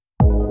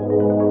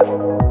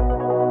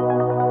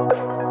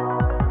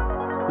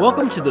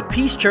Welcome to the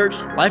Peace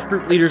Church Life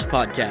Group Leaders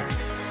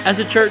Podcast. As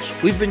a church,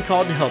 we've been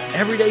called to help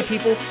everyday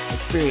people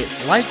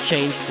experience life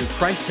change through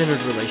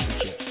Christ-centered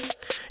relationships.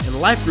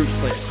 And life groups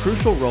play a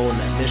crucial role in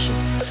that mission.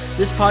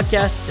 This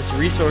podcast is a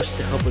resource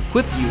to help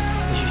equip you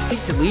as you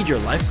seek to lead your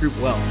life group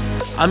well.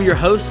 I'm your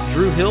host,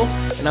 Drew Hill,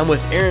 and I'm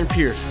with Aaron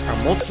Pierce,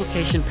 our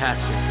multiplication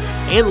pastor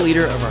and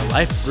leader of our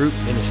life group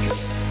ministry.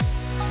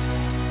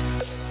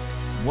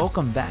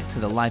 Welcome back to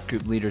the Life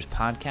Group Leaders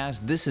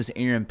Podcast. This is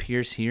Aaron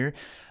Pierce here.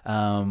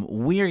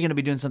 We are going to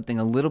be doing something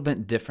a little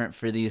bit different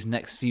for these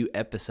next few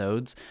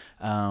episodes.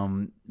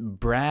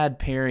 Brad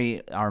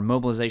Perry, our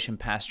mobilization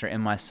pastor,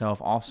 and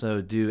myself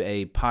also do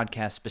a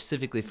podcast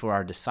specifically for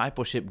our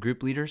discipleship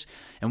group leaders.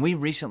 And we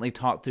recently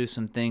talked through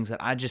some things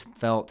that I just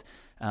felt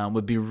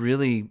would be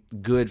really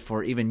good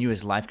for even you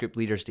as life group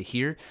leaders to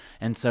hear.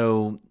 And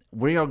so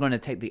we are going to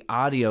take the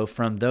audio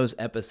from those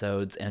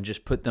episodes and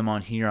just put them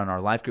on here on our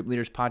Life Group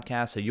Leaders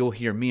Podcast. So you'll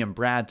hear me and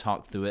Brad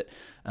talk through it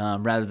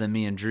rather than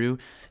me and Drew.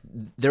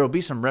 There will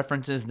be some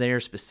references there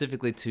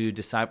specifically to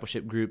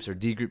discipleship groups or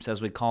D groups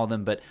as we call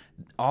them, but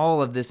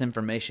all of this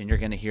information you're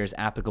going to hear is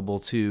applicable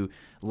to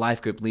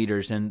life group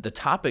leaders. And the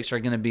topics are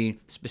going to be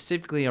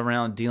specifically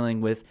around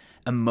dealing with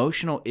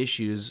emotional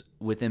issues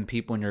within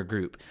people in your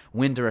group,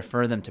 when to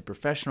refer them to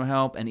professional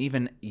help, and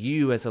even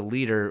you as a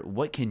leader,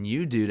 what can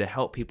you do to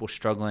help people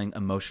struggling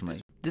emotionally?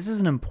 This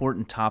is an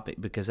important topic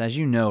because, as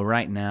you know,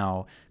 right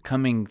now,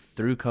 coming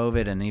through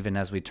COVID and even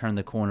as we turn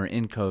the corner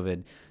in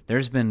COVID,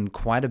 there's been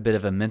quite a bit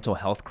of a mental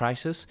health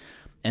crisis.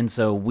 And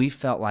so we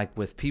felt like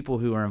with people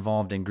who are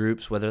involved in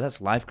groups, whether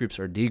that's life groups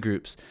or D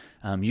groups,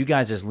 you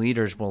guys as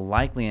leaders will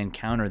likely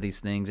encounter these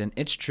things. And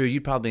it's true,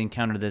 you probably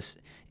encounter this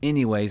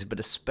anyways, but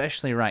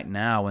especially right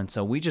now. And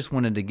so we just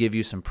wanted to give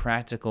you some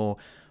practical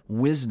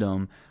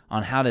wisdom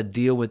on how to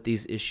deal with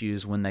these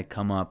issues when they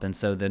come up. And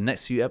so the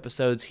next few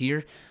episodes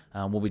here,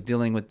 we'll be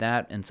dealing with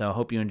that. And so I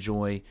hope you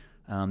enjoy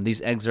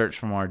these excerpts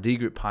from our D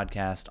Group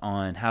podcast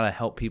on how to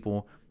help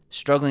people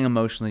struggling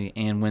emotionally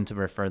and when to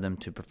refer them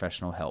to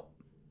professional help.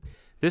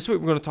 This week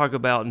we're going to talk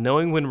about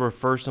knowing when to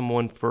refer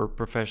someone for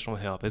professional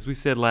help. As we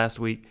said last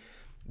week,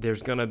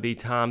 there's going to be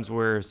times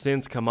where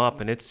sins come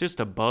up and it's just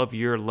above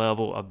your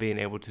level of being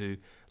able to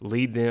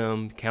lead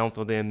them,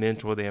 counsel them,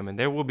 mentor them, and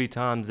there will be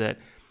times that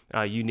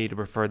you need to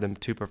refer them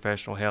to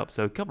professional help.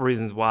 So a couple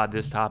reasons why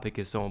this topic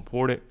is so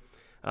important.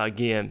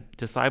 Again,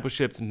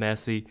 discipleship's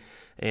messy,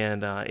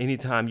 and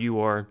anytime you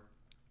are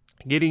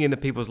getting into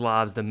people's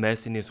lives, the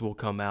messiness will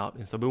come out.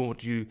 And so we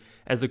want you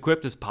as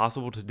equipped as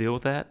possible to deal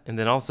with that. And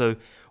then also,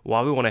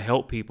 while we want to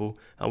help people,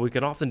 we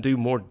can often do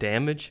more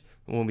damage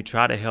when we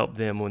try to help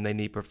them when they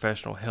need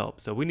professional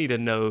help. So we need to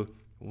know,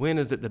 when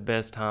is it the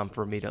best time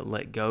for me to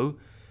let go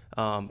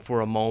for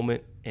a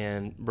moment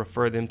and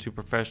refer them to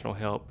professional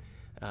help,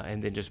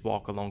 and then just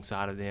walk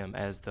alongside of them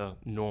as the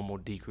normal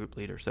D group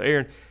leader. So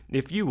Aaron,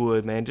 if you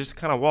would, man, just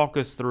kind of walk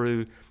us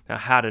through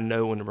how to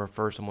know when to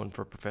refer someone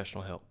for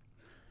professional help.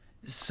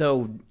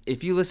 So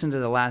if you listen to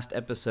the last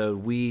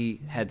episode,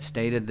 we had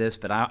stated this,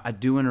 but I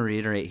do want to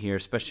reiterate here,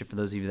 especially for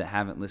those of you that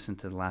haven't listened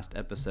to the last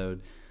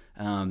episode.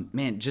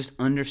 Just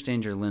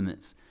understand your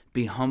limits.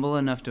 Be humble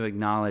enough to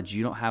acknowledge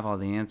you don't have all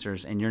the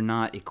answers and you're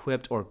not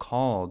equipped or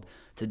called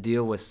to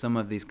deal with some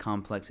of these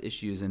complex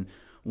issues. And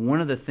one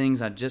of the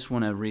things I just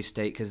want to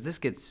restate, because this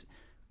gets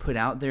put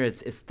out there,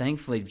 it's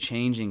thankfully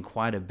changing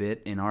quite a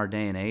bit in our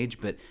day and age,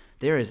 but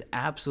there is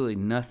absolutely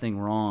nothing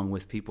wrong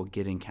with people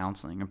getting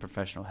counseling and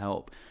professional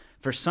help.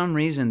 For some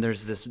reason,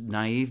 there's this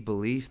naive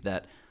belief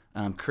that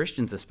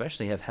Christians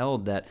especially have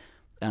held that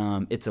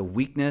it's a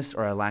weakness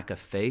or a lack of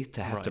faith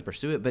to have to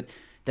pursue it. But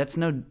that's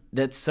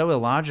so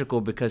illogical,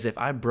 because if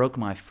I broke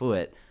my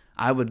foot,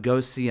 I would go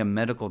see a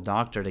medical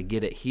doctor to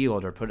get it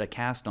healed or put a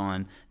cast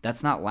on.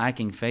 That's not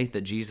lacking faith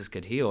that Jesus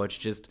could heal. It's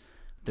just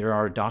there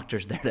are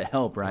doctors there to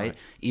help, right?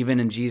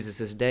 Even in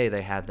Jesus' day,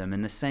 they had them.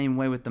 In the same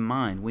way with the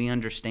mind, we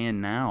understand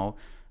now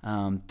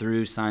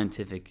through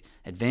scientific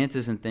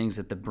advances and things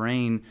that the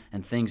brain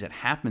and things that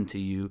happen to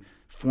you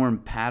form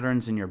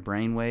patterns in your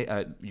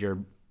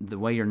the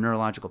way your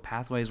neurological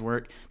pathways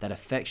work that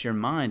affects your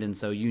mind. And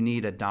so you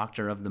need a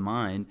doctor of the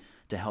mind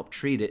to help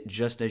treat it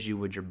just as you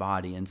would your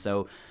body. And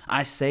so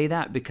I say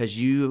that because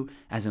you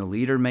as a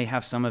leader may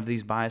have some of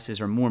these biases,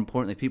 or more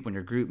importantly, people in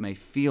your group may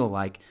feel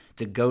like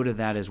to go to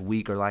that as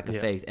weak or lack of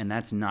faith, and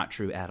that's not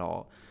true at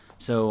all.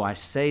 So I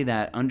say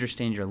that,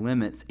 understand your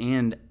limits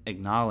and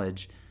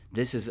acknowledge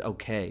this is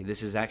okay.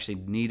 This is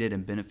actually needed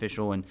and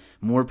beneficial, and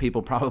more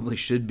people probably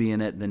should be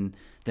in it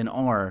than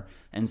are.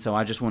 And so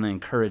I just want to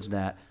encourage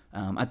that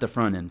at the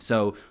front end.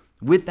 So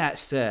with that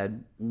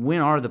said,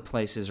 when are the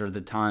places or the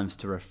times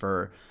to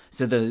refer?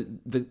 So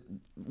the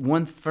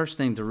one first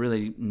thing to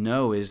really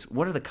know is,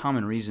 what are the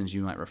common reasons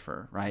you might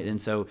refer, right?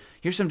 And so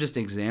here's some just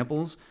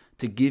examples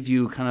to give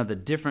you kind of the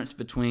difference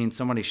between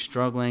somebody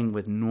struggling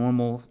with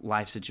normal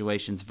life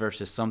situations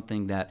versus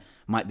something that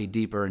might be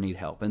deeper and need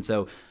help. And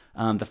so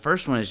the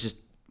first one is just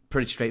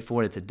pretty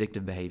straightforward. It's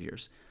addictive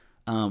behaviors.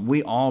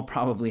 We all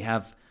probably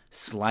have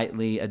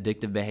slightly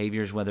addictive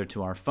behaviors, whether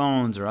to our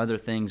phones or other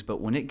things.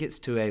 But when it gets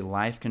to a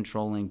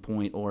life-controlling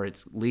point, or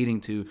it's leading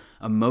to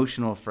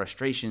emotional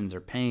frustrations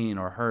or pain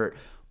or hurt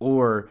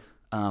or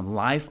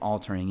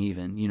life-altering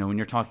even, when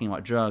you're talking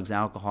about drugs,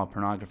 alcohol,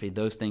 pornography,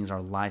 those things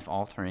are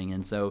life-altering.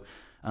 And so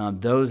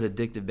those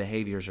addictive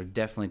behaviors are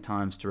definitely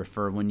times to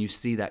refer when you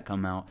see that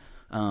come out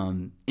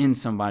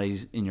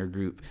in your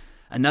group.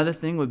 Another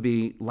thing would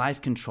be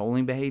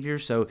life-controlling behavior.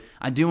 So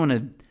I do want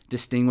to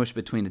distinguish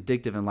between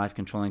addictive and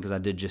life-controlling, because I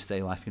did just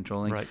say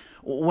life-controlling. Right.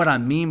 What I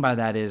mean by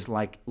that is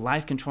like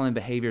life-controlling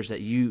behaviors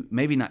that you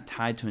maybe not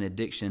tied to an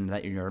addiction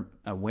that you're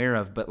aware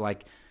of, but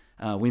like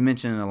we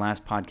mentioned in the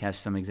last podcast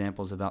some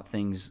examples about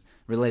things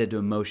related to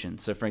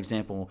emotions. So for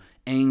example,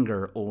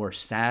 anger or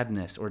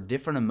sadness or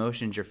different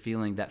emotions you're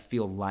feeling that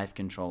feel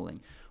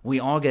life-controlling. We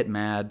all get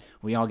mad,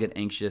 we all get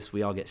anxious,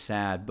 we all get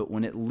sad, but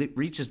when it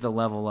reaches the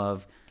level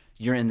of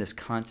you're in this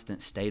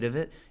constant state of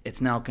it,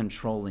 it's now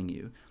controlling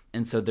you.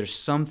 And so there's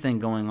something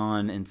going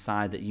on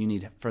inside that you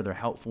need further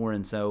help for.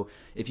 And so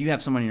if you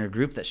have someone in your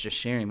group that's just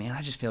sharing, man,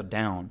 I just feel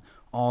down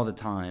all the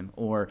time,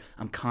 or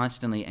I'm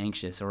constantly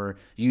anxious, or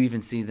you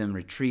even see them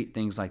retreat,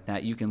 things like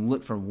that, you can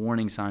look for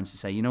warning signs to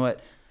say, you know what,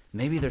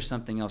 maybe there's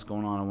something else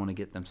going on. I want to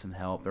get them some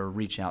help or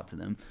reach out to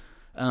them.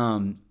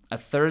 A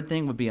third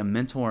thing would be a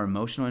mental or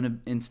emotional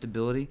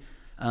instability.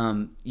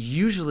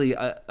 Usually,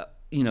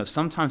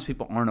 sometimes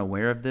people aren't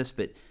aware of this,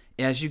 but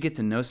as you get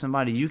to know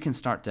somebody, you can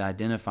start to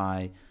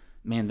identify,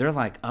 man, they're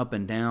like up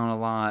and down a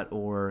lot,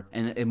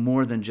 and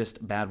more than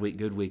just bad week,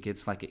 good week.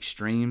 It's like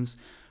extremes.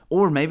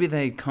 Or maybe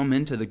they come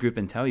into the group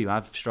and tell you,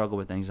 I've struggled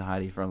with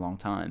anxiety for a long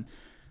time.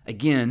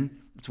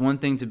 Again, it's one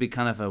thing to be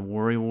kind of a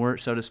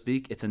worrywart, so to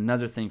speak. It's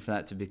another thing for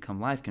that to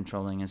become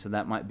life-controlling. And so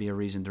that might be a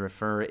reason to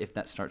refer if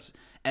that starts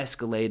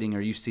escalating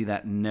or you see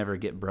that never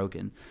get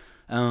broken.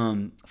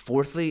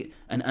 Fourthly,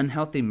 an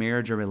unhealthy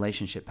marriage or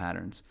relationship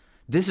patterns.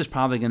 This is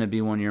probably going to be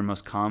one of your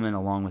most common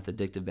along with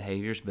addictive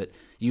behaviors, but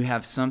you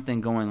have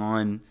something going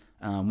on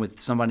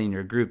with somebody in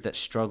your group that's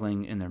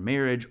struggling in their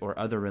marriage or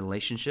other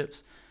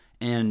relationships.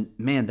 And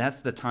man,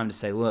 that's the time to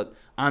say, look,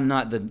 I'm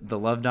not the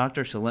love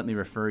doctor, so let me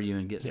refer you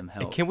and get some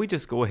help. And can we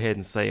just go ahead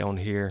and say on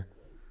here,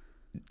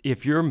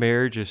 if your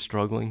marriage is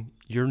struggling,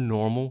 you're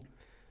normal.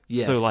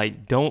 Yes. So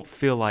don't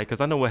feel like, because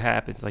I know what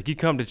happens. Like you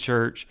come to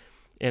church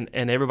and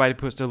everybody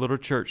puts their little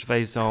church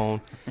face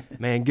on.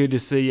 Man, good to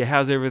see you.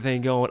 How's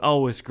everything going?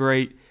 Oh, it's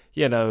great.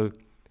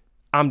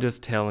 I'm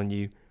just telling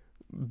you,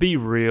 be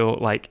real.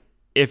 Like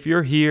if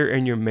you're here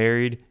and you're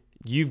married,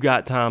 you've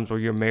got times where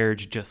your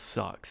marriage just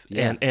sucks.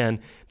 Yeah. And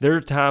there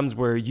are times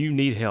where you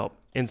need help.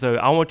 And so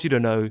I want you to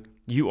know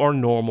you are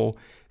normal.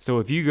 So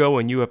if you go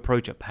and you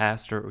approach a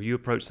pastor or you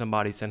approach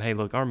somebody saying, hey,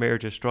 look, our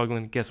marriage is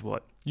struggling, guess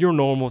what? You're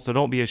normal, so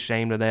don't be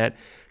ashamed of that.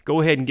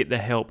 Go ahead and get the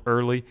help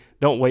early.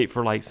 Don't wait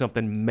for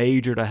something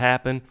major to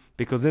happen,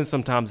 because then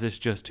sometimes it's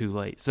just too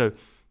late. So,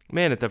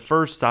 man, at the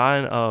first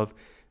sign of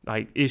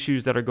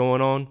issues that are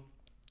going on,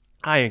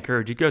 I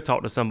encourage you, go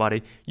talk to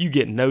somebody. You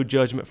get no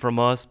judgment from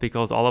us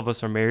because all of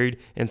us are married,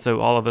 and so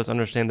all of us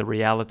understand the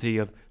reality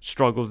of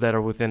struggles that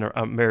are within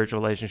a marriage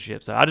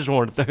relationship. So I just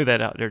wanted to throw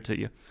that out there to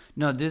you.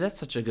 No, dude, that's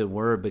such a good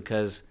word,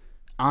 because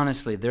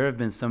honestly, there have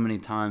been so many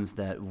times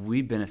that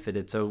we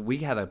benefited. So we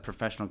had a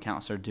professional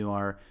counselor do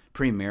our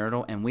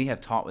premarital, and we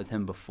have talked with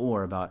him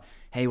before about,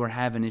 hey, we're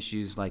having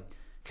issues like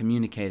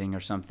communicating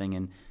or something,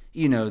 and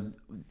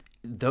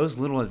those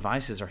little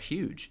advices are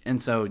huge.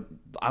 And so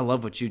I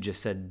love what you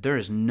just said. There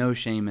is no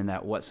shame in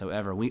that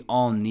whatsoever. We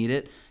all need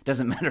it.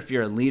 Doesn't matter if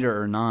you're a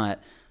leader or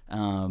not.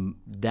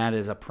 That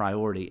is a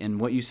priority. And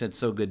what you said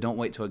so good. Don't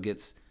wait till it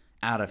gets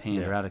out of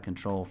hand or out of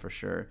control, for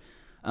sure.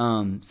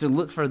 So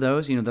look for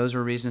those. Those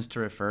are reasons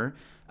to refer.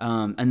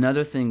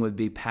 Another thing would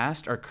be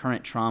past or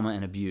current trauma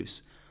and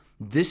abuse.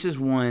 This is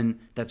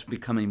one that's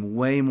becoming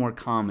way more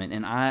common.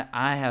 And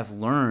I have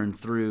learned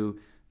through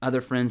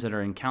other friends that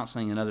are in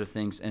counseling and other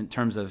things in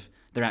terms of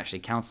they're actually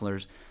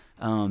counselors.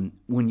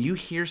 When you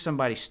hear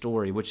somebody's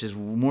story, which is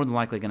more than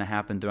likely going to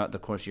happen throughout the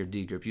course of your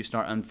D group, you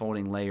start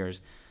unfolding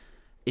layers.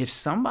 If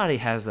somebody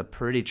has a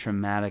pretty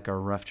traumatic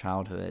or rough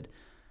childhood,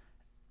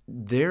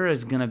 there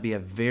is going to be a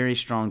very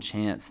strong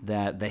chance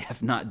that they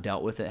have not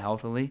dealt with it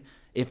healthily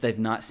if they've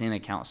not seen a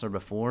counselor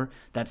before.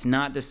 That's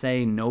not to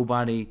say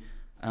nobody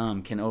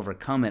can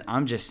overcome it.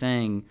 I'm just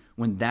saying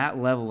when that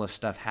level of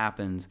stuff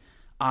happens,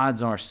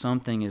 odds are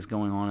something is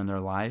going on in their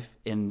life,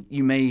 and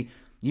you may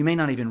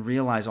not even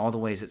realize all the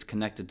ways it's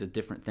connected to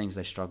different things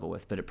they struggle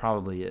with, but it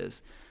probably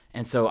is.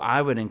 And so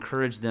I would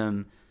encourage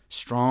them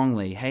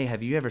strongly, hey,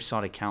 have you ever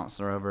sought a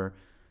counselor over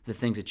the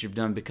things that you've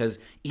done? Because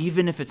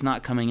even if it's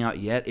not coming out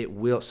yet, it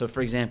will. So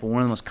for example,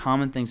 one of the most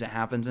common things that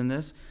happens in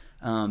this,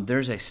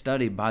 there's a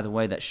study, by the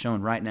way, that's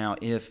shown right now,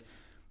 if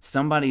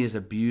somebody is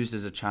abused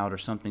as a child or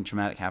something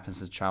traumatic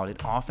happens as a child,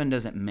 it often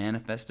doesn't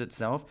manifest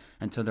itself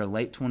until their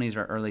late 20s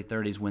or early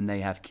 30s when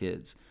they have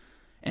kids.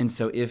 And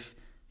so if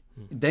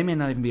they may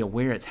not even be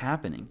aware it's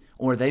happening,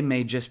 or they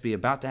may just be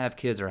about to have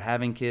kids or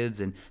having kids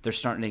and they're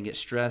starting to get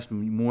stressed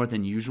more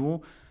than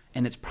usual,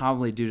 and it's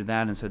probably due to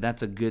that. And so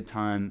that's a good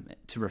time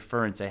to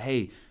refer and say,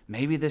 hey,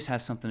 maybe this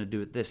has something to do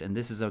with this, and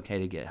this is okay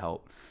to get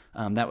help.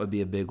 That would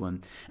be a big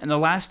one. And the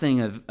last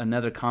thing, of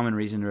another common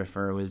reason to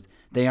refer, was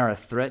they are a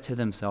threat to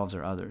themselves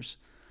or others.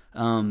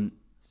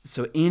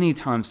 So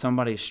anytime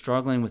somebody is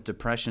struggling with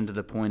depression to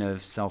the point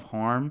of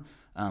self-harm,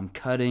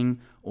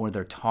 cutting, or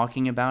they're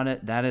talking about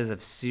it, that is a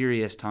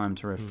serious time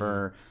to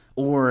refer. Mm-hmm.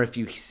 Or if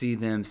you see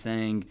them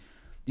saying,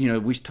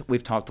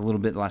 we've talked a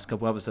little bit the last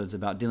couple episodes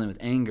about dealing with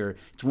anger.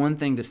 It's one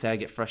thing to say I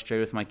get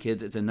frustrated with my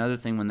kids. It's another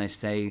thing when they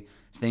say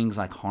things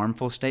like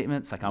harmful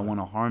statements, like I want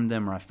to harm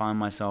them, or I find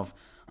myself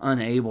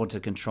unable to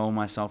control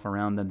myself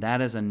around them.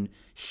 That is a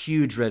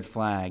huge red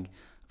flag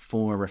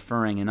for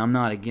referring. And I'm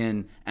not,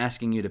 again,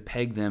 asking you to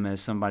peg them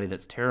as somebody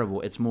that's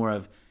terrible. It's more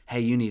of,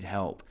 hey, you need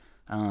help,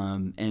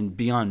 and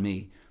beyond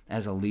me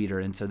as a leader.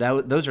 And so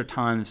those are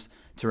times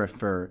to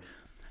refer.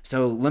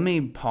 So let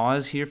me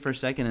pause here for a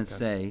second and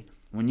say,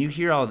 when you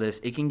hear all this,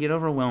 it can get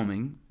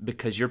overwhelming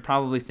because you're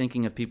probably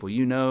thinking of people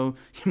you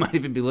might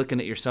even be looking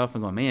at yourself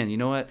and going, man, you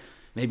know what?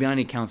 Maybe I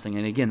need counseling.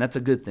 And again, that's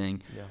a good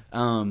thing.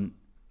 Yeah.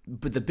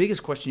 But the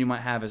biggest question you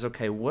might have is,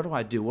 okay, what do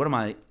I do? What am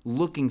I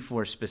looking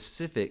for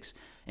specifics?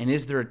 And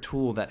is there a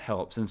tool that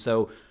helps? And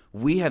so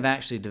we have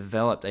actually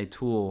developed a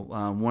tool.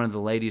 One of the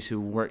ladies who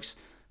works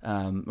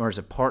or is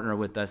a partner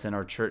with us in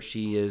our church,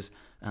 she is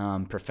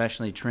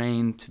professionally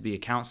trained to be a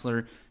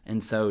counselor.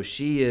 And so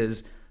she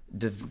is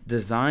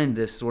designed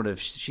this sort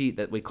of sheet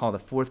that we call the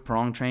 4th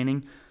prong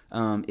training.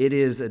 It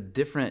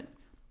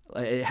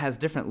has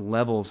different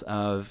levels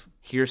of,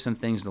 here's some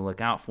things to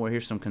look out for,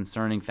 here's some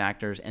concerning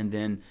factors, and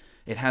then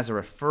it has a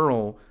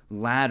referral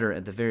ladder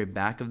at the very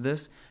back of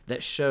this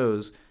that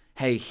shows,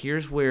 hey,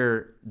 here's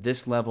where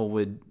this level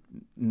would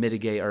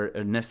mitigate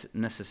or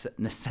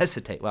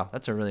necessitate, wow,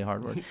 that's a really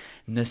hard word,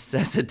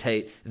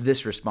 necessitate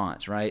this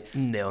response, right?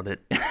 Nailed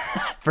it.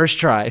 First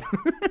try.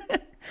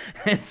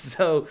 And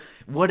so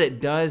what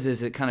it does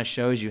is it kind of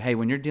shows you, hey,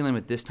 when you're dealing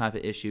with this type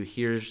of issue,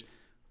 here's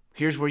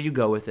where you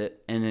go with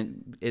it,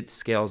 and it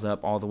scales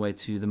up all the way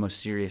to the most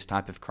serious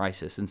type of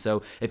crisis. And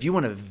so if you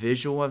want a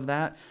visual of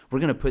that, we're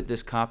going to put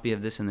this copy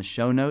of this in the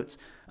show notes.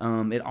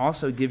 It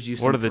also gives you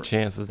some... What are the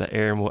chances that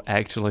Aaron will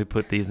actually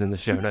put these in the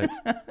show notes?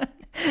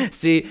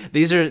 See,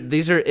 these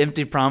are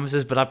empty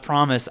promises, but I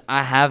promise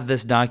I have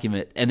this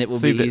document, and it will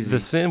be easy. The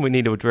sin we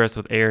need to address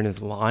with Aaron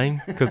is lying,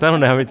 because I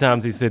don't know how many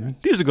times he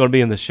said, these are going to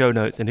be in the show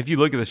notes, and if you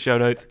look at the show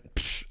notes,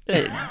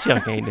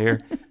 junk ain't there.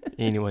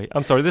 Anyway,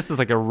 I'm sorry, this is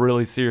like a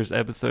really serious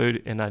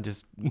episode, and I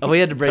just... Oh, we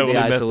had to break totally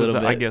the ice a little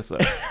bit. I guess so.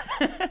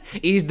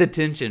 Ease the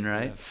tension,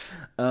 right?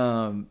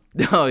 Yeah.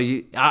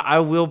 I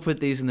will put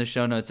these in the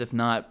show notes. If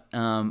not,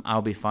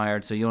 I'll be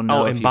fired, so you'll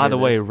know. Oh, and by the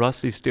way,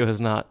 Rusty still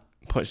has not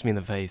punched me in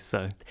the face,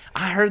 so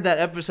I heard that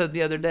episode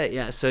the other day.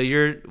 Yeah, so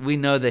we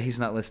know that he's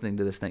not listening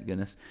to this, thank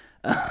goodness.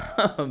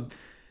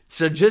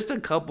 So just a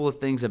couple of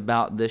things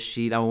about this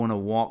sheet I want to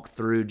walk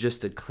through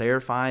just to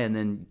clarify, and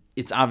then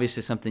it's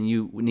obviously something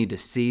you need to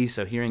see,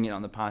 so hearing it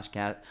on the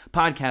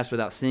podcast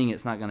without seeing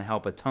it's not going to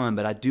help a ton,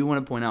 but I do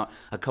want to point out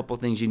a couple of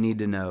things you need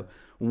to know.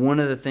 One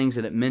of the things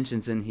that it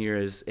mentions in here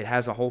is it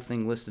has a whole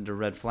thing listed to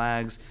red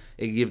flags.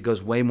 It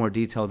goes way more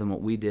detail than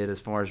what we did as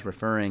far as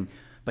referring,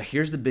 but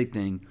here's the big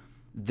thing.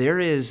 There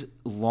is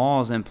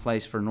laws in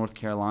place for North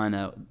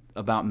Carolina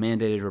about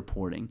mandated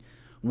reporting.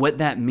 What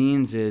that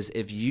means is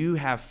if you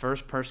have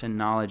first-person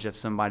knowledge of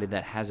somebody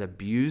that has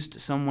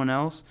abused someone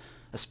else,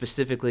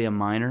 specifically a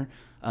minor,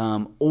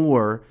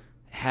 or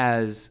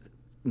has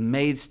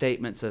made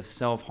statements of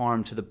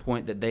self-harm to the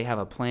point that they have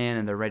a plan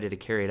and they're ready to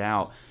carry it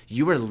out,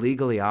 you are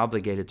legally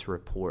obligated to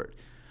report.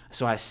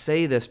 So I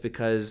say this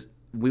because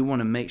we want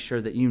to make sure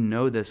that you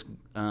know this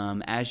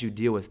as you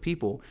deal with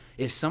people.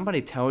 If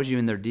somebody tells you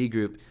in their D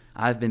group,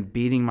 I've been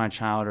beating my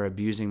child or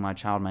abusing my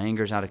child, my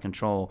anger's out of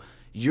control,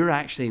 you're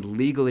actually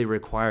legally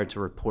required to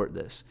report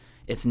this.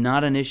 It's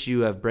not an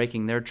issue of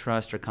breaking their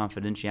trust or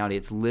confidentiality.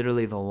 It's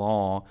literally the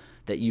law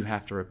that you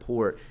have to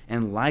report.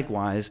 And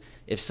likewise,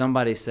 if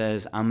somebody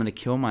says, I'm going to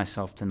kill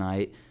myself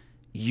tonight,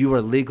 you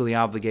are legally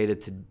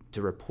obligated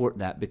to report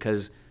that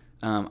because,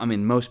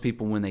 most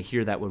people when they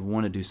hear that would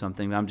want to do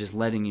something. I'm just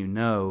letting you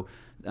know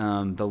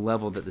the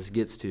level that this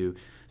gets to.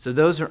 So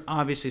those are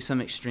obviously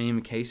some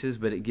extreme cases,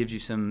 but it gives you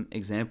some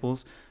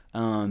examples.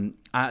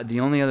 The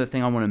only other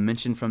thing I want to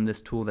mention from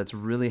this tool that's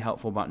really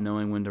helpful about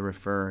knowing when to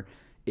refer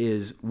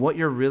is what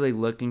you're really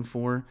looking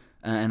for.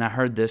 And I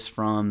heard this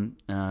from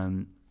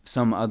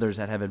some others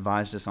that have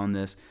advised us on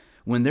this.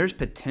 When there's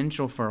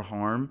potential for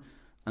harm,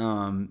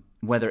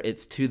 whether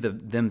it's to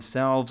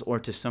themselves or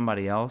to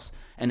somebody else,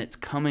 and it's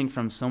coming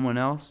from someone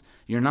else,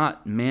 you're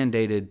not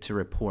mandated to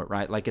report,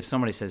 right? Like if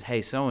somebody says,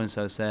 hey,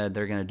 so-and-so said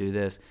they're going to do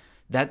this,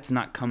 that's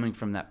not coming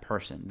from that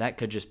person. That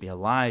could just be a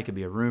lie. It could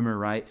be a rumor,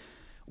 right?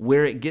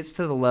 Where it gets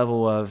to the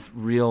level of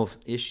real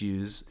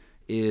issues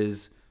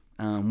is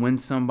when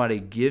somebody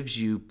gives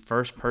you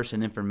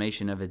first-person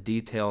information of the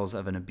details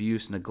of an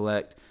abuse,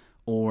 neglect,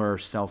 or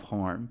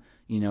self-harm.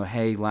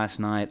 Hey, last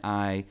night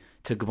I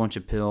took a bunch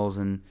of pills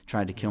and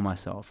tried to kill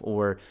myself,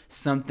 or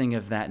something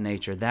of that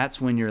nature.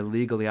 That's when you're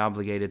legally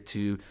obligated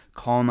to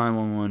call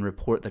 911,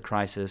 report the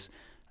crisis.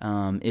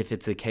 If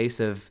it's a case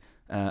of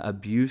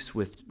abuse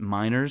with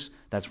minors,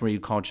 that's where you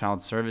call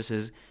child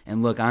services.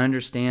 And look, I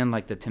understand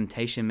like the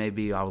temptation may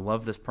be, I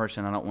love this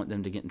person, I don't want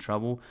them to get in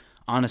trouble.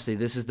 Honestly,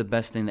 this is the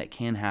best thing that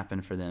can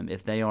happen for them.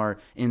 If they are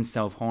in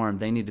self-harm,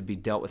 they need to be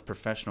dealt with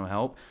professional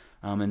help.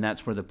 And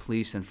that's where the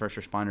police and first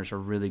responders are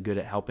really good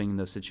at helping in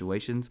those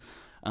situations.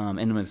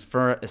 And as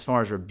far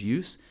as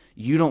abuse,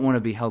 you don't want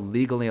to be held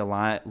legally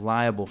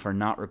liable for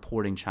not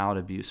reporting child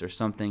abuse or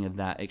something of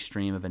that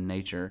extreme of a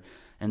nature.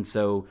 And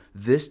so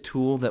this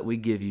tool that we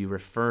give you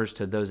refers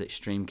to those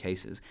extreme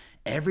cases.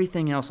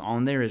 Everything else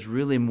on there is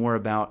really more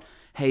about,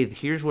 hey,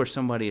 here's where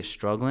somebody is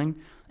struggling,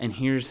 and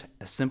here's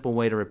a simple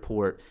way to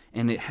report.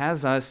 And it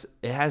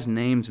has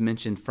names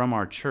mentioned from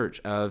our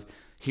church of,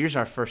 here's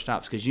our first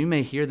stops, because you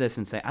may hear this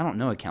and say, I don't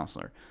know a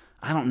counselor.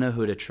 I don't know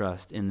who to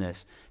trust in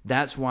this.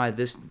 That's why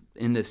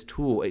in this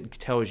tool, it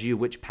tells you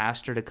which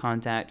pastor to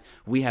contact.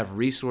 We have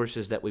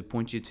resources that we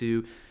point you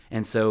to.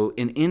 And so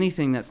in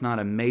anything that's not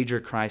a major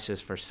crisis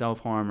for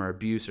self-harm or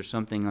abuse or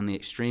something on the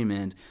extreme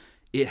end,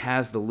 it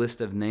has the list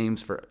of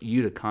names for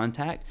you to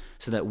contact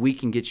so that we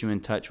can get you in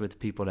touch with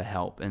people to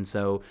help. And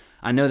so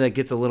I know that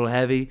gets a little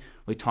heavy.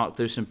 We talked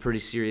through some pretty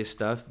serious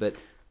stuff, but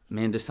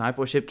man,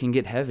 discipleship can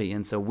get heavy.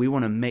 And so we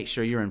want to make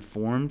sure you're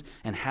informed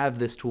and have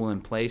this tool in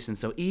place. And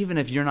so even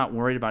if you're not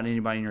worried about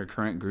anybody in your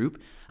current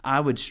group, I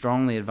would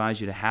strongly advise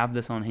you to have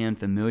this on hand,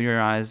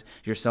 familiarize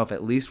yourself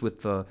at least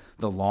with the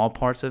law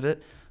parts of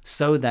it,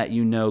 so that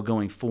you know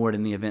going forward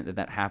in the event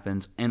that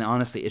happens. And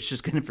honestly, it's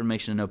just good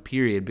information to know,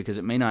 period, because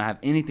it may not have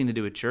anything to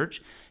do with church.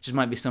 It just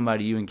might be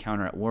somebody you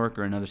encounter at work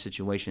or another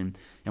situation,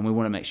 and we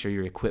want to make sure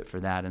you're equipped for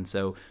that. And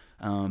so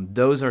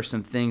those are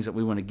some things that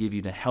we want to give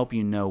you to help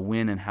you know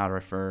when and how to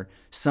refer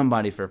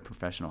somebody for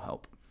professional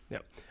help.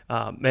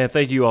 Yeah. Man,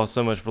 thank you all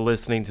so much for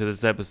listening to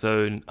this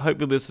episode.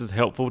 Hopefully this is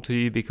helpful to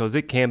you, because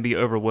it can be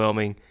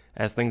overwhelming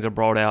as things are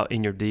brought out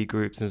in your D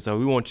groups. And so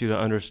we want you to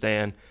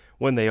understand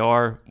when they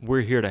are,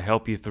 we're here to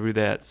help you through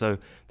that. So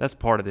that's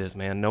part of this,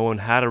 man, knowing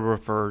how to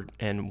refer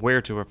and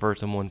where to refer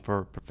someone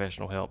for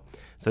professional help.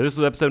 So this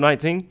was episode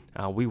 19.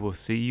 We will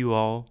see you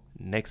all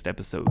next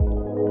episode.